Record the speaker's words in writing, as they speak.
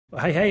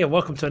Hey, and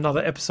welcome to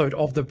another episode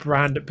of the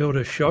Brand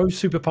Builder Show.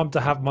 Super pumped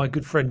to have my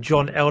good friend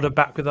John Elder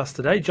back with us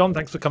today. John,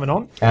 thanks for coming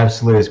on.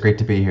 Absolutely, it's great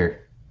to be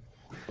here.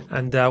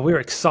 And we're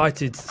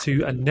excited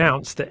to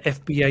announce the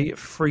FBA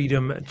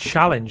Freedom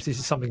Challenge. This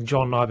is something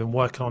John and I have been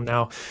working on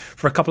now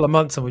for a couple of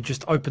months, and we've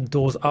just opened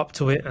doors up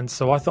to it. And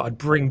so I thought I'd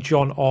bring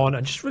John on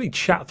and just really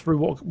chat through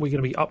what we're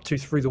going to be up to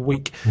through the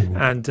week,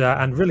 and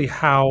really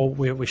how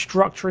we're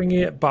structuring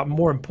it. But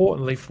more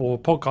importantly, for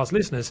podcast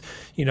listeners,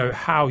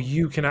 how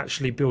you can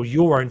actually build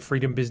your own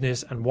freedom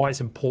business and why it's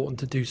important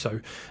to do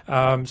so.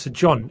 So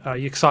John, are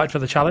you excited for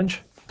the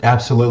challenge?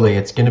 Absolutely,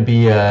 it's going to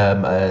be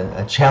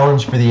a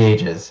challenge for the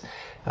ages.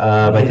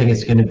 I think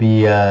it's going to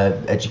be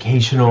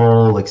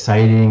educational,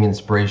 exciting,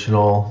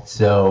 inspirational.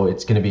 So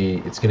it's going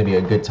to be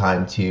a good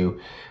time to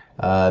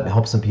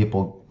help some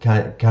people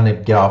kind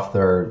of get off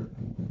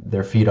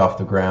their feet off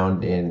the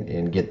ground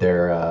and get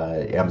their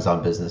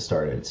Amazon business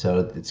started.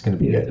 So it's going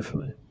to be good.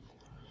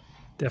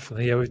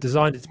 Definitely. Yeah, we've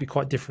designed it to be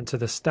quite different to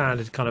the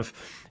standard kind of,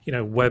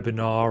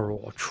 webinar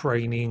or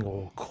training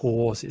or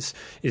course.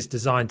 It's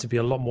designed to be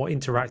a lot more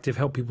interactive,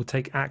 help people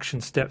take action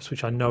steps,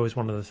 which I know is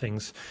one of the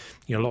things,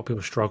 a lot of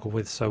people struggle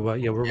with. So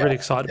we're really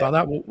excited about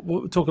that.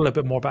 We'll talk a little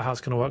bit more about how it's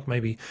going to work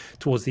maybe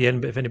towards the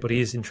end, but if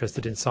anybody is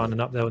interested in signing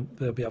up, they'll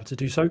be able to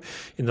do so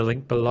in the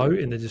link below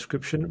in the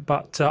description.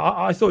 But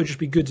I thought it'd just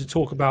be good to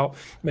talk about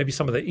maybe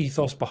some of the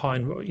ethos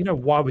behind,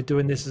 why we're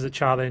doing this as a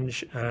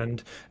challenge,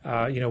 and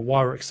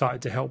why we're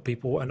excited to help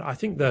people. And I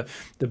think the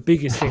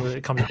biggest thing that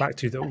it comes back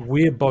to that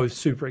we're both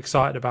super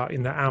excited about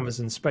in the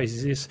Amazon space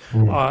is this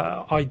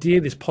idea,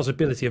 this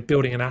possibility of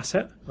building an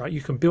asset, right? You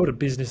can build a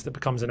business that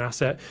becomes an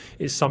asset.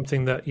 It's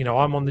something that,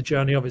 I'm on the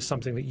journey of. It's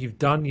something that you've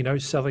done,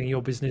 selling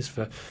your business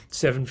for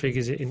 7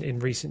 figures in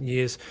recent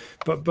years,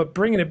 but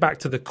bringing it back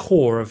to the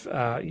core of,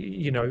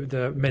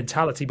 the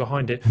mentality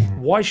behind it.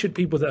 Why should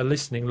people that are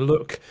listening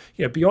look,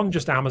 beyond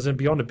just Amazon,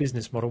 beyond a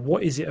business model?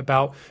 What is it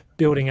about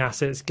building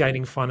assets,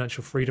 gaining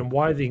financial freedom?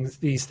 Why are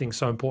these things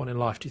so important in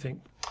life, do you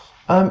think?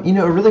 It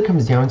really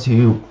comes down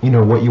to,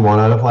 what you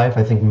want out of life.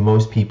 I think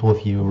most people,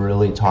 if you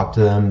really talk to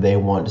them, they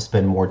want to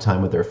spend more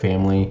time with their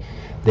family.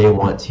 They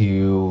want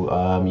to,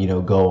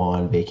 go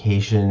on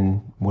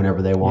vacation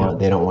whenever they want.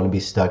 They don't want to be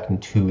stuck in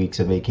 2 weeks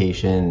of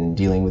vacation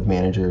dealing with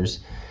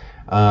managers.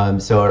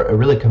 So it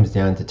really comes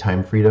down to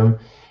time freedom,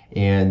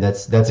 and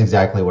that's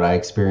exactly what I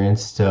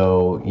experienced.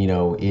 So,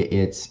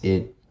 it's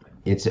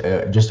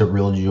just a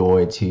real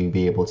joy to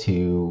be able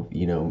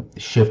to,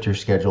 shift your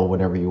schedule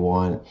whenever you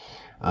want.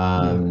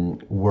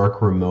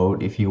 Work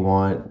remote if you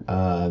want.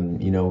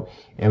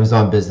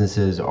 Amazon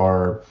businesses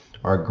are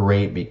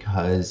great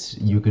because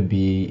you could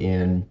be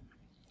in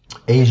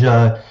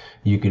Asia,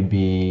 you could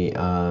be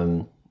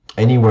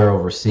anywhere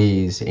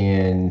overseas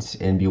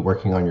and be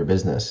working on your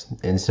business.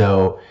 And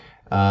so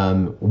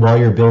while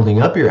you're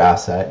building up your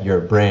asset, your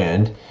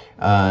brand,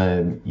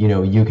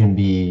 you can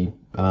be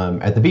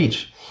at the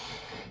beach.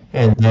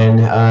 And then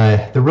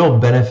the real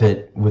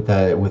benefit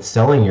with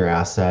selling your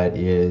asset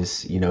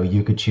is,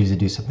 you could choose to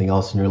do something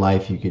else in your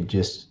life. You could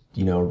just,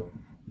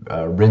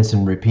 rinse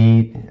and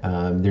repeat.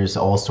 There's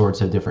all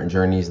sorts of different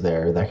journeys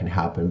there that can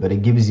happen, but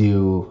it gives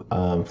you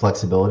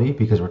flexibility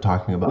because we're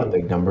talking about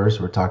big numbers.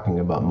 We're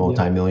talking about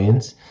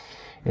multi-millions.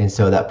 And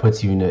so that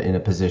puts you in a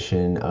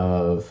position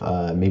of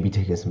maybe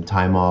taking some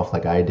time off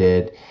like I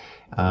did,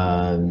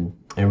 and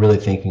really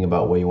thinking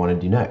about what you want to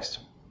do next.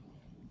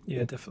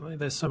 Yeah, definitely.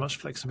 There's so much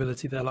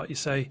flexibility there, like you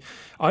say.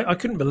 I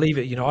couldn't believe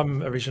it.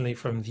 I'm originally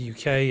from the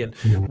UK, and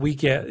we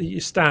get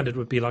standard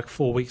would be like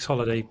 4 weeks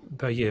holiday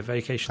per year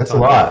vacation That's time.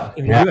 a lot.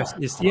 In the US,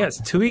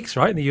 it's 2 weeks,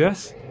 right? In the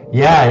US.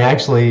 Yeah, and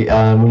actually,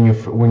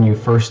 when you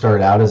first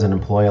start out as an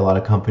employee, a lot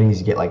of companies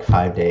you get like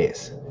 5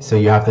 days. So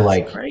you have to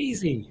That's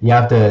crazy. you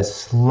have to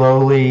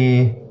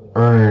slowly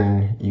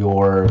earn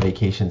your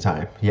vacation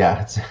time.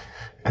 Yeah, it's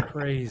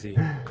Crazy.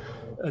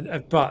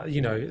 But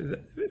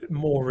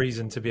more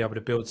reason to be able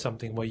to build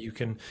something where you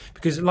can,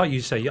 because like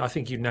you say, I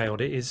think you nailed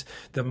it, is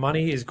the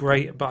money is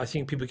great, but I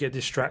think people get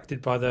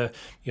distracted by the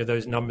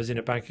those numbers in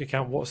a bank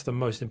account. What's the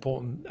most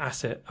important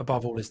asset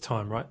above all is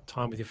time, right?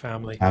 Time with your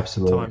family.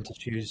 absolutely. Time to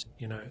choose,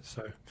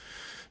 so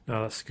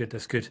no, that's good.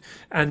 That's good.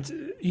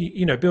 And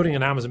building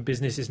an Amazon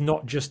business is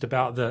not just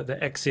about the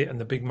exit and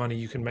the big money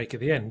you can make at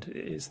the end.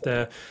 It's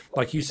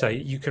like you say,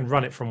 you can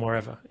run it from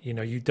wherever.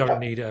 You don't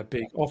need a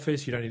big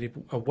office. You don't need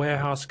a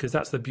warehouse, because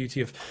that's the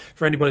beauty of,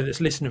 for anybody that's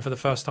listening for the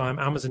first time,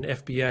 Amazon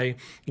FBA.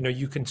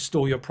 You can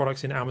store your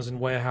products in Amazon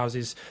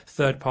warehouses,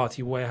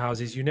 third-party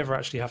warehouses. You never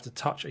actually have to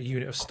touch a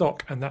unit of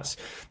stock, and that's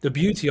the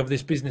beauty of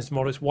this business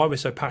model. It's why we're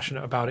so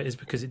passionate about it, is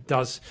because it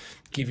does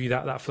give you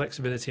that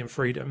flexibility and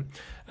freedom.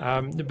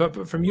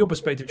 But from your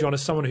perspective, John,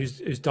 as someone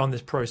who's done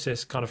this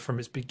process kind of from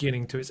its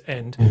beginning to its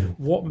end,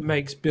 what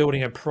makes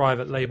building a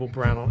private label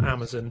brand on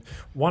Amazon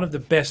one of the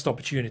best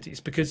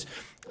opportunities? Because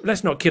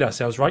let's not kid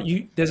ourselves,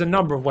 right? There's a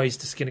number of ways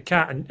to skin a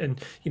cat, and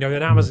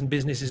an Amazon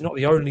business is not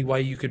the only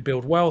way you could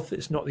build wealth.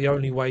 It's not the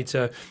only way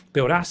to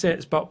build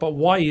assets, but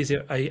why is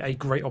it a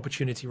great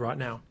opportunity right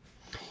now?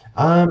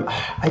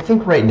 I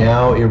think right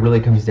now it really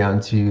comes down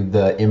to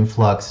the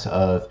influx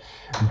of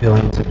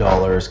billions of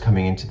dollars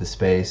coming into the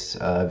space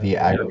via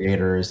Yeah.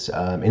 aggregators.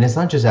 And it's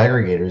not just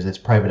aggregators, it's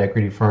private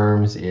equity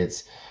firms,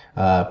 it's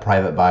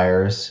private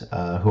buyers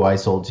who I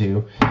sold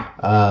to.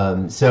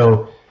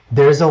 So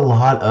there's a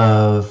lot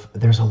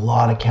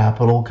of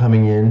capital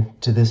coming in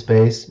to this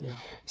space. Yeah.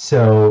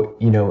 So,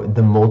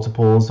 the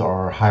multiples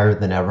are higher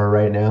than ever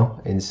right now.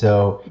 And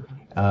so,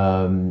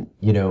 Mhm.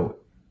 you know,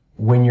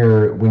 when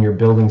you're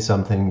building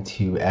something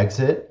to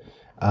exit,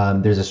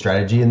 there's a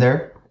strategy in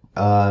there.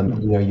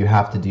 Mhm. You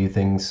have to do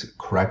things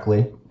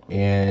correctly,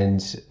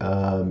 and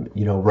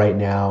right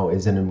now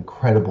is an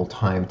incredible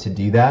time to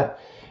do that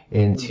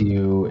and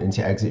Mhm.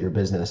 to exit your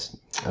business.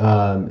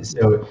 Yeah.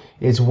 So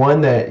it's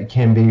one that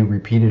can be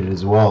repeated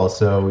as well.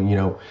 So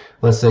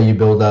let's say you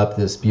build up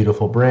this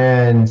beautiful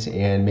brand,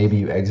 and maybe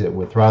you exit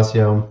with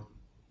Thrasio.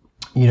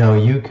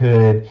 You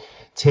could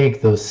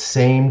take those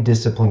same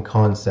discipline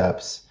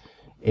concepts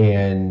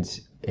and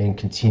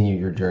continue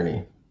your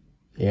journey.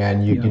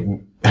 And you Yeah.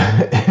 could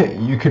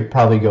you could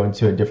probably go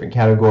into a different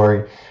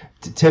category.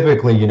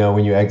 Typically,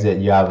 when you exit,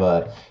 you have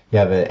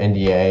an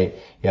NDA,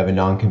 you have a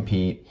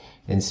non-compete,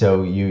 and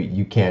so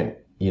you can't,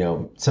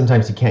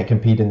 sometimes you can't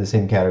compete in the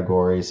same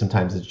category.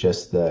 Sometimes it's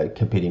just the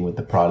competing with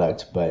the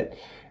product, but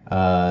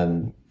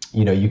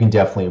you can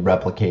definitely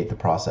replicate the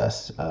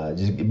process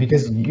just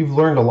because Yeah. you've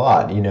learned a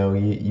lot.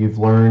 You've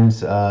learned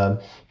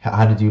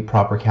how to do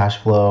proper cash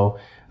flow.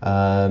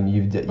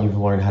 You've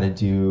learned how to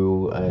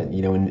do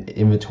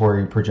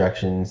inventory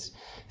projections,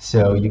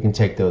 so you can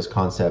take those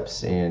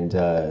concepts and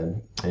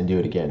do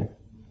it again.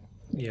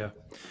 Yeah.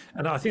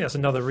 And I think that's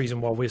another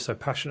reason why we're so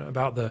passionate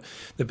about the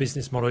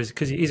business model is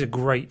because it is a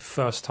great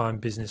first time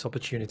business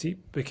opportunity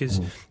because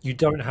Mhm. you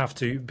don't have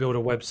to build a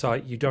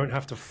website, you don't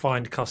have to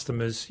find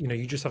customers,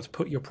 you just have to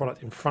put your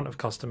product in front of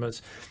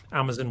customers.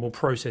 Amazon will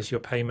process your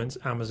payments,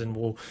 Amazon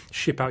will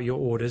ship out your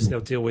orders, they'll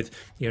deal with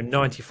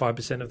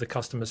 95% of the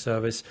customer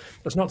service.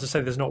 That's not to say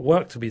there's not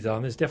work to be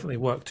done, there's definitely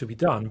work to be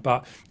done,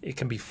 but it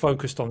can be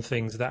focused on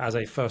things that as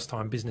a first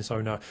time business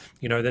owner,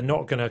 they're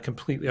not going to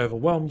completely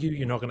overwhelm you,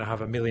 you're not going to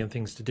have a million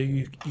things to do.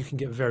 You can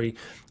get very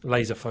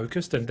laser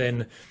focused, and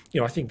then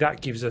I think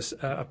that gives us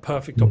a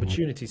perfect Mhm.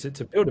 opportunity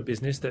to build a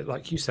business that,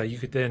 like you say, you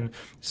could then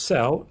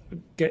sell,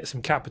 get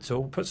some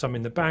capital, put some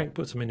in the bank,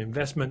 put some in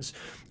investments,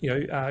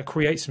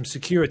 create some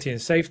security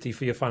and safety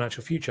for your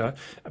financial future,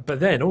 but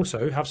then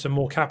also have some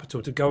more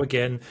capital to go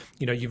again.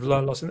 You've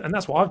learned lots, and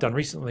that's what I've done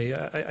recently.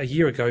 A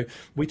year ago,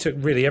 we took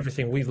really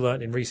everything we've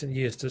learned in recent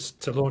years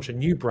to launch a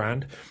new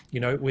brand,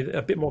 with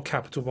a bit more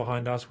capital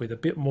behind us, with a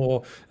bit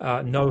more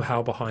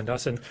know-how behind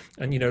us, and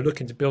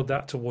looking to build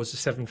that towards a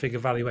seven-figure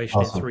valuation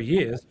in Awesome. 3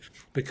 years,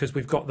 because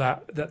we've got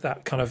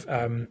that kind of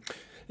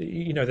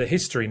the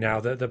history now,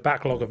 the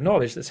backlog of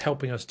knowledge that's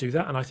helping us do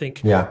that. And I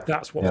think Yeah.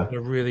 that's what's Yeah.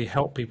 going to really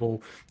help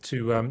people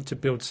to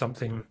build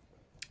something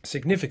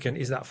significant,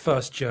 is that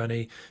first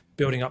journey,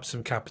 building up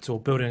some capital,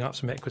 building up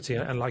some equity,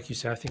 and like you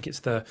say, I think it's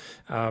the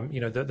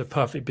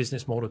perfect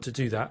business model to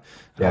do that.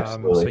 Yeah. So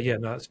Absolutely. yeah,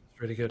 no, that's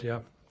really good. Yeah.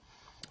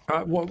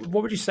 What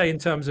would you say in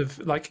terms of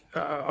like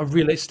a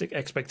realistic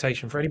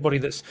expectation for anybody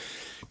that's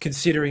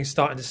considering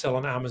starting to sell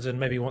on Amazon,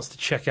 maybe wants to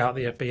check out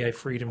the FBA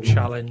Freedom Mhm.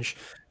 Challenge,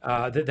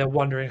 that they're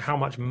wondering how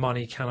much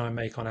money can I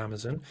make on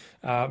Amazon?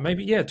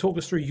 Maybe, yeah, talk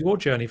us through your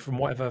journey from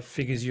whatever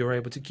figures you're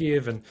able to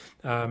give, and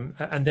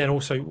then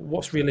also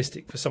what's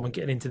realistic for someone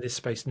getting into this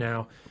space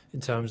now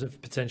in terms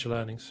of potential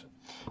earnings.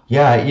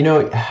 Yeah,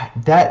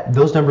 that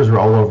those numbers are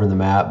all over the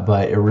map,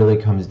 but it really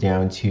comes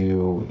down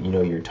to,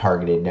 your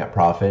targeted net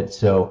profit.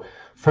 So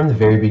from the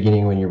very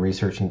beginning, when you're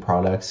researching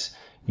products,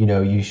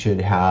 you should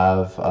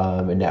have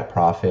a net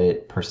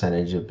profit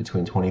percentage of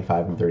between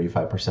 25 and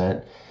 35%.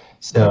 Okay.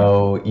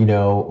 So,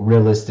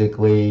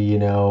 realistically,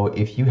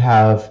 if you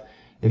have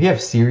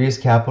serious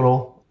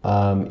capital,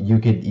 you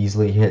could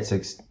easily hit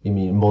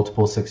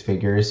multiple six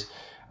figures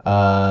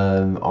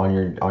on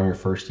your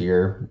first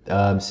year.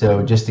 So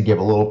Mhm. just to give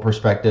a little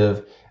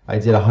perspective, I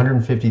did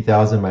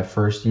 150,000 my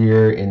first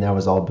year, and that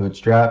was all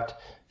bootstrapped.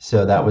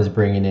 So that was Mhm.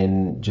 bringing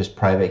in just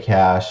private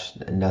cash,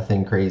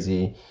 nothing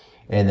crazy.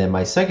 And then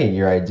my second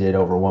year, I did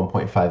over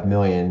 1.5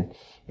 million,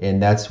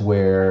 and that's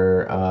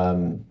where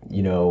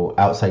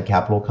outside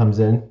capital comes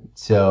in.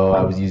 So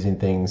I was Mhm. using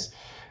things,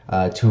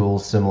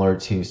 tools similar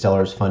to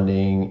sellers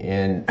funding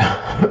and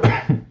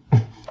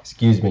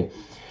excuse me,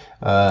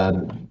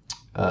 um,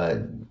 uh,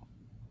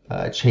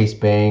 Chase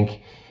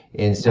Bank.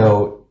 And Mhm.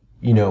 so,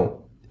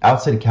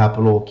 outside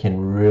capital can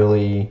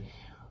really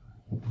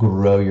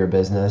grow your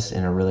business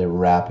in a really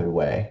rapid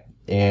way.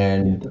 Yeah.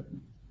 And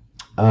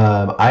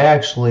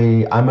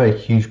Definitely. I'm a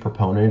huge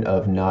proponent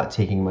of not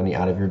taking money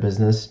out of your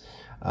business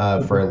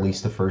for Mhm. at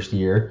least the first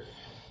year.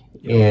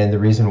 Yeah. And the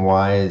reason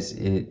why is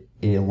it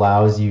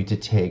allows you to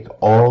take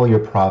all your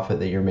profit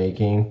that you're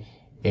making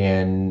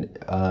and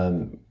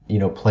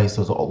place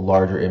those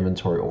larger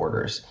inventory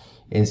orders.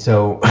 And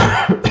so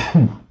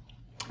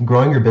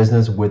growing your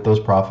business with those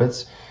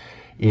profits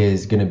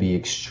is going to be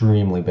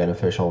extremely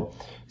beneficial.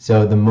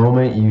 So the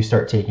moment you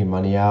start taking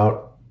money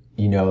out,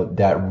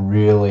 that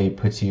really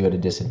puts you at a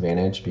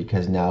disadvantage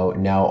because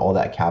now all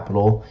that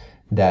capital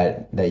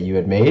that you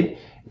had made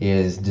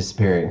is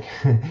disappearing.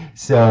 Yeah,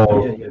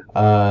 So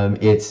yeah.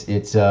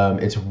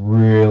 it's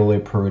really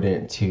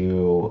prudent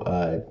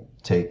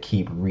to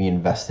keep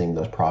reinvesting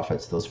those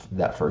profits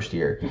that first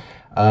year.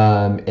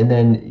 And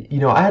then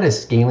I had a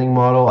scaling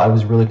model. I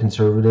was really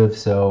conservative,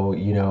 so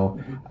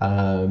Mhm.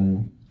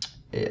 um,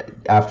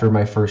 after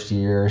my first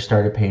year,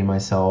 started paying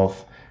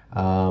myself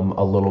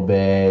a little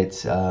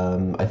bit.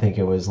 I think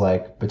it was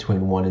like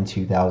between 1 and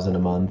 2 thousand a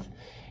month,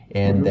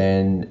 and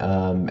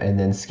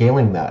then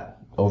scaling that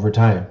over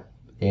time,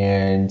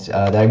 and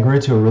that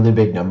grew to a really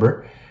big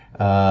number.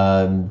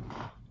 Um,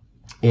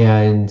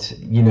 and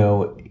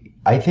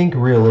I think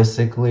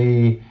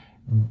realistically,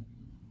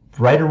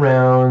 right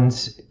around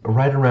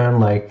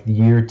like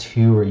year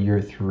two or year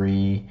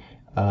three,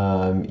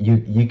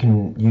 you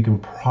can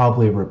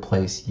probably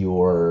replace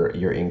your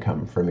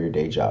income from your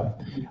day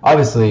job. Yeah.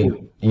 Obviously,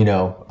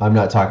 I'm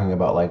not talking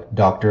about like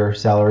doctor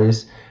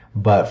salaries,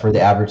 but for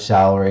the average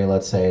salary,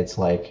 let's say it's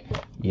like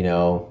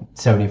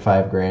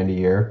 75 grand a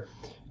year.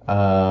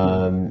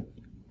 Mhm.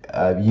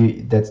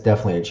 um, that's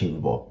definitely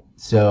achievable. Yeah.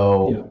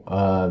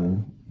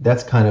 So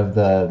that's kind of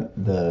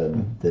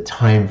the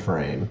time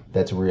frame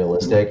that's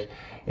realistic.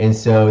 And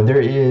so there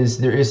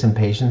is some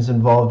patience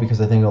involved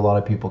because I think a lot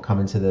of people come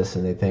into this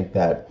and they think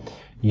that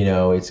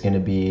it's going to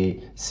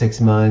be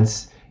 6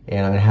 months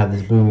and I'm going to have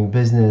this booming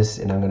business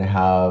and I'm going to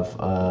have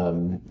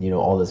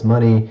all this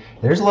money.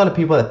 And there's a lot of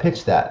people that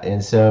pitch that,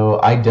 and so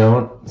I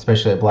don't,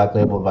 especially at Black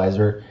Label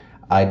Advisor.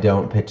 I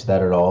don't pitch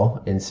that at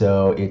all. And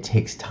so it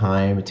takes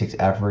time, it takes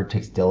effort, it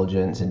takes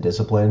diligence and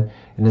discipline.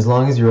 And as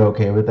long as you're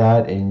okay with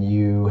that and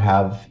you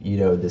have,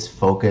 this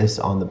focus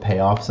on the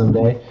payoff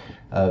someday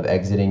of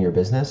exiting your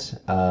business,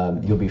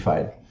 you'll be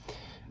fine.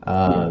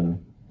 Yeah.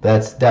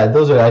 That's that.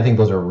 I think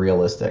those are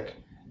realistic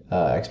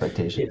Yeah.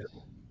 expectations.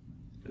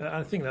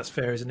 I think that's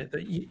fair, isn't it?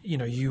 That you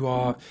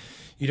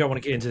don't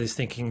want to get into this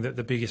thinking that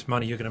the biggest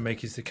money you're going to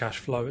make is the cash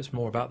flow. It's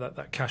more about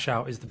that cash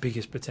out is the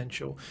biggest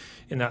potential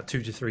in that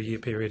 2 to 3 year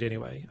period.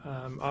 Anyway,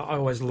 I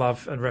always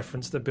love and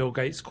reference the Bill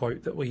Gates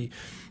quote that we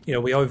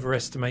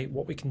overestimate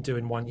what we can do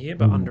in 1 year,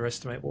 but Mm.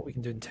 underestimate what we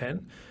can do in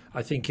 10.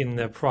 I think in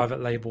the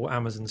private label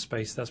Amazon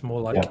space, that's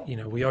more Yeah.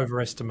 like we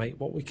overestimate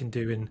what we can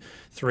do in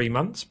 3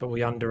 months, but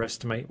we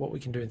underestimate what we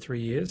can do in 3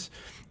 years.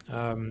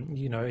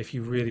 If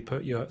you really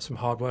put some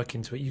hard work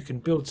into it, you can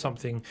build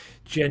something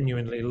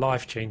genuinely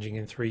life changing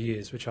in 3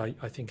 years, which I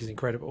think is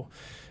incredible.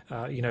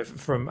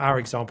 From our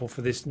example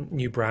for this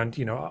new brand,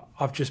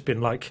 I've just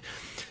been like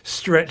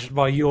stretched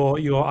by your.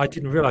 I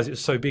didn't realize it was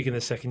so big in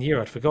the second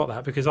year. I'd forgot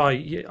that because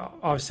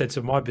I've said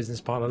to my business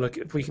partner, look,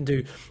 if we can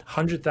do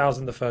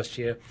 100,000 the first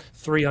year,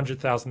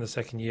 300,000 the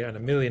second year, and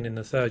 1 million in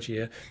the third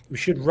year, we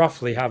should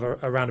roughly have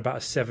around about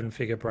a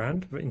seven-figure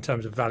brand in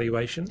terms of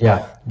valuation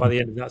Yeah. by the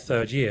end of that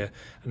third year.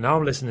 And now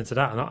I'm listening to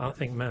that, and I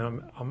think,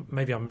 man,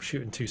 maybe I'm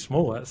shooting too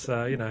small. That's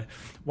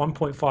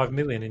 1.5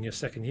 million in your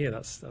second year.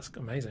 That's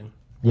amazing.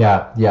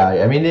 Yeah, yeah.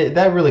 I mean,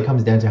 that really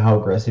comes down to how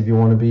aggressive you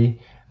want to be.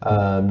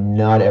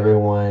 Not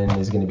everyone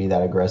is going to be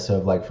that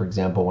aggressive. Like, for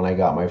example, when I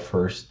got my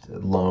first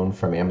loan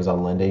from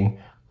Amazon Lending,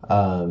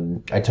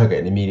 I took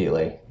it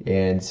immediately,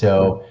 and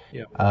so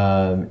Yeah,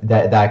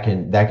 that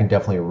can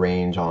definitely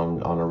range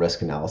on a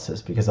risk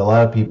analysis because a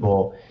lot of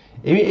people.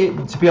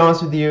 To be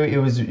honest with you, it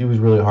was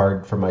really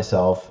hard for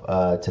myself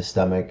to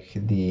stomach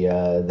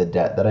the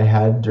debt that I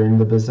had during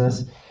the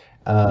business,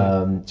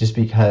 yeah. just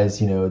because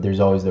there's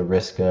always the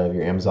risk of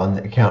your Amazon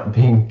account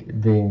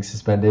being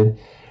suspended.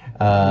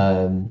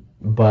 Mhm.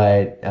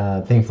 But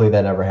thankfully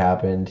that never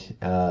happened,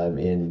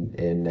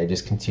 and I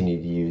just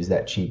continued to use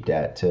that cheap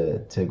debt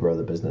to grow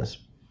the business.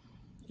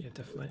 Yeah,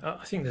 definitely.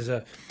 I think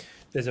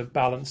there's a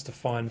balance to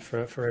find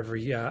for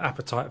every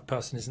appetite of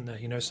person, isn't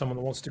there? Someone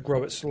that wants to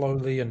grow it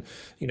slowly and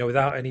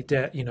without any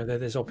debt.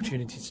 There's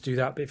opportunity to do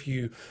that. But if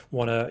you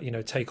want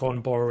to take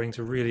on borrowing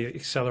to really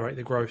accelerate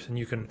the growth, and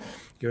you can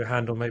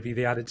handle maybe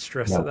the added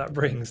stress Yeah, that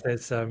brings, yeah.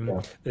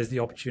 there's the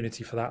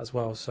opportunity for that as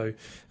well. So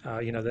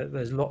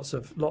there's lots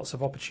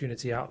of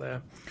opportunity out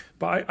there.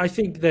 But I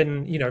think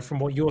then from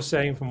what you're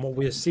saying, from what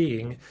we're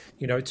seeing,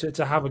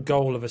 to have a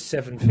goal of a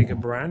seven-figure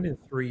brand in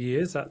 3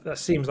 years, that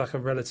seems like a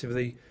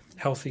relatively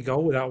healthy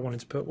goal without wanting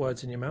to put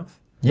words in your mouth.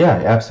 Yeah,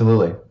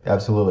 absolutely.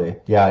 Absolutely.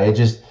 Yeah, it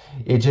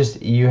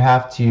just you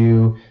have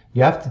to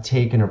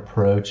take an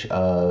approach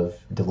of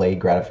delayed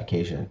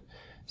gratification. Yeah.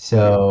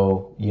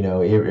 So,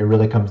 it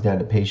really comes down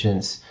to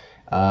patience,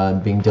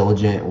 being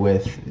diligent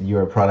with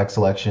your product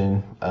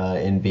selection,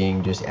 and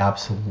being just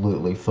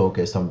absolutely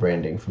focused on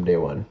branding from day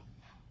one.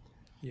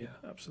 Yeah,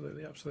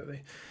 absolutely,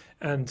 absolutely.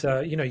 And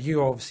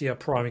you obviously a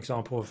prime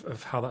example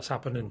of how that's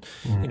happened and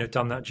Mhm.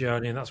 done that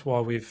journey, and that's why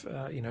we've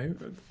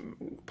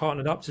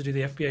partnered up to do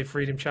the FBA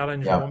Freedom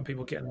Challenge. Yeah. We want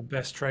people getting the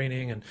best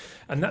training,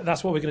 and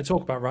that's what we're going to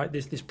talk about, right?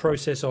 This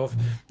process of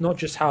not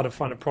just how to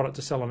find a product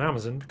to sell on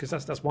Amazon, because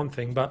that's one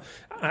thing, but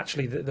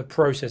actually the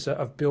process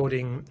of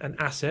building an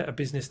asset, a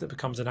business that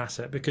becomes an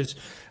asset. Because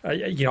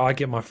I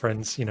get my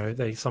friends,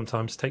 they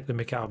sometimes take the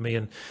mick out of me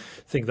and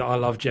think that I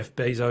love Jeff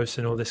Bezos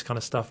and all this kind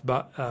of stuff,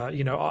 but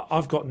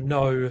I've got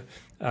no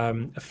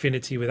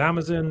affinity with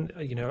Amazon.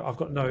 I've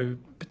got no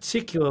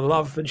particular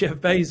love for Jeff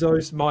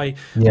Bezos. My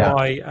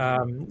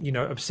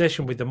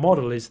obsession with the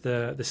model is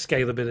the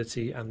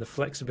scalability and the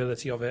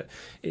flexibility of it.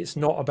 It's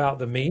not about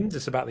the means,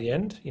 it's about the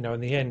end.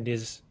 And the end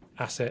is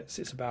assets.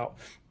 It's about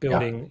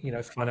building,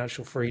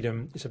 financial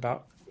freedom. It's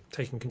about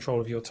taking control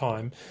of your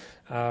time.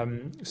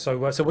 So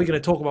we're going to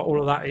talk about all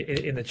of that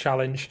in the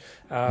challenge.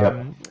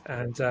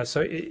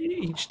 So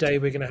each day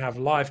we're going to have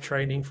live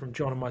training from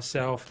John and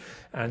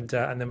myself, and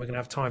then we're going to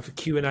have time for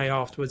Q&A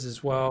afterwards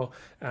as well.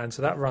 And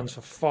so that runs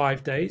for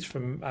 5 days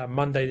from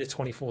Monday the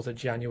 24th of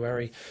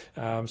January.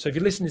 So if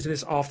you're listening to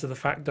this after the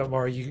fact, don't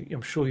worry,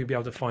 I'm sure you'll be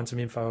able to find some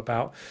info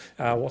about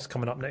what's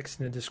coming up next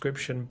in the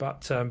description.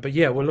 But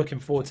yeah, we're looking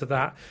forward to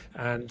that.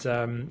 And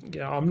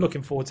I'm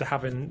looking forward to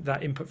having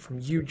that input from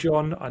you,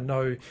 John. I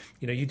know,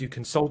 you do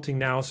consulting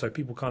now, so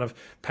people kind of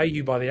pay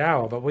you by the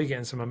hour, but we're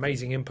getting some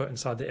amazing input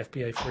inside the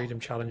FBA Freedom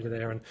Challenge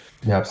there, and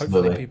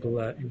hopefully people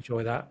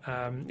enjoy that.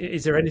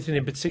 Is there anything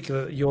in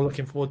particular that you're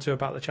looking forward to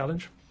about the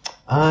challenge?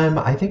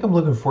 I think I'm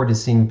looking forward to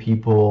seeing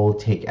people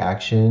take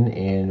action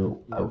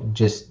and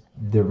just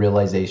the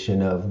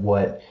realization of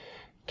what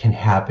can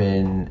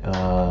happen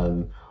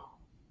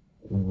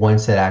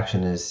once that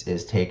action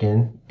is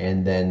taken,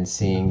 and then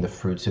seeing the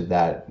fruits of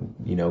that,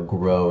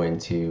 grow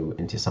into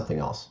something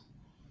else.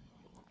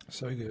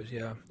 So good,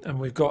 yeah. And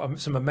we've got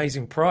some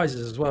amazing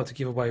prizes as well to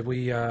give away.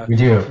 We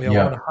do. We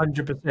are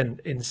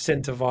 100%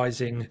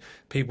 incentivizing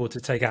people to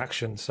take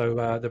action.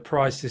 So the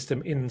prize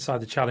system inside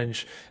the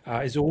challenge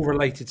is all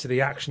related to the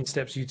action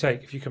steps you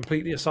take. If you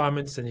complete the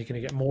assignments, then you're going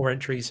to get more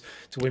entries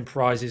to win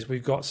prizes.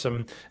 We've got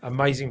some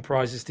amazing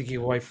prizes to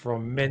give away,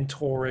 from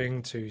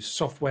mentoring to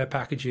software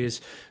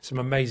packages, some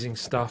amazing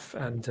stuff.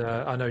 And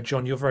I know,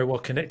 John, you're very well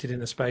connected in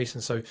the space,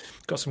 and so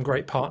got some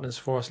great partners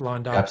for us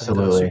lined up.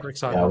 Absolutely. And, super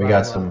excited. Yeah, we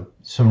got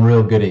some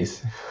real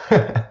goodies.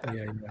 yeah,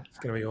 it's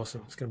going to be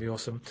awesome. It's going to be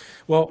awesome.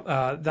 Well,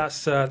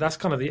 that's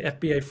kind of the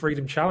FBA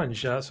Freedom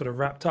Challenge sort of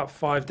wrapped up.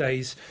 5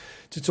 days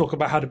to talk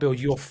about how to build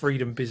your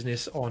freedom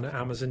business on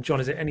Amazon. John,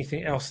 is there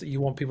anything else that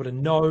you want people to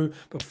know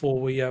before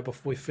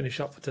we finish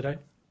up for today?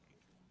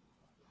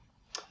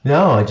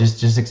 No,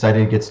 just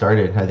excited to get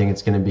started. I think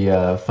it's going to be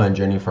a fun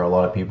journey for a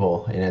lot of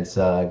people, and it's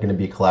going to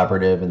be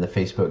collaborative in the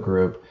Facebook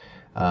group.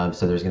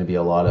 So there's going to be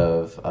a lot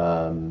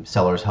of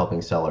sellers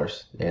helping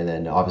sellers, and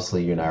then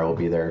obviously you and I will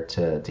be there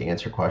to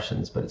answer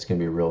questions. But it's going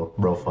to be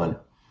real fun.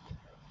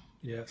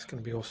 Yeah, it's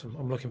going to be awesome.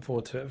 I'm looking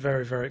forward to it.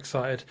 Very, very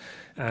excited.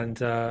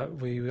 And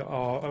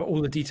all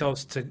the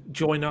details to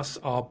join us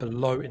are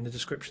below in the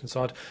description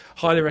side.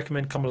 Highly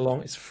recommend coming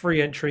along. It's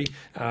free entry.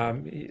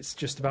 It's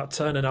just about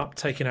turning up,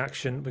 taking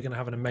action. We're going to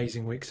have an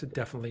amazing week, so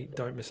definitely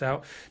don't miss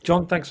out.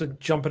 John, thanks for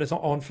jumping us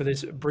on for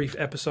this brief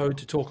episode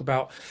to talk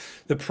about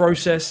the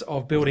process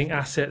of building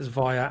assets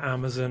via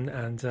Amazon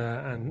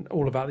and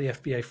all about the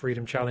FBA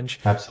Freedom Challenge.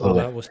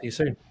 Absolutely. We'll see you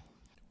soon.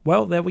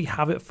 Well, there we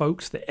have it,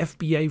 folks. The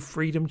FBA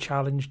Freedom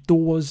Challenge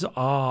doors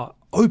are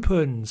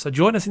open. So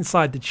join us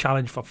inside the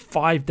challenge for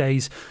 5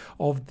 days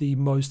of the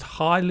most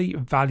highly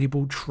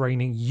valuable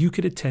training you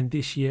could attend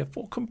this year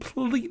for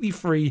completely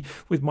free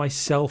with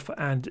myself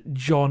and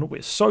John.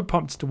 We're so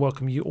pumped to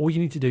welcome you. All you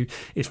need to do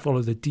is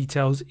follow the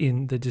details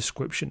in the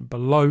description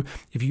below.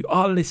 If you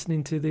are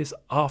listening to this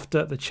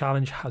after the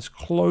challenge has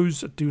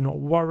closed, do not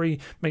worry.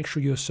 Make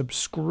sure you're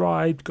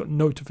subscribed, got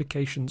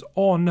notifications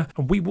on,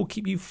 and we will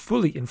keep you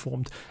fully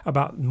informed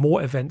about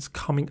more events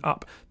coming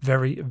up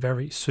very,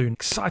 very soon.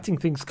 Exciting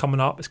things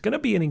coming up. It's going to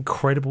be an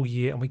incredible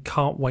year, and we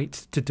can't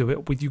wait to do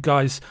it with you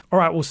guys. All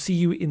right, we'll see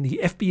you in the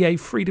FBA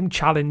Freedom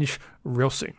Challenge real soon.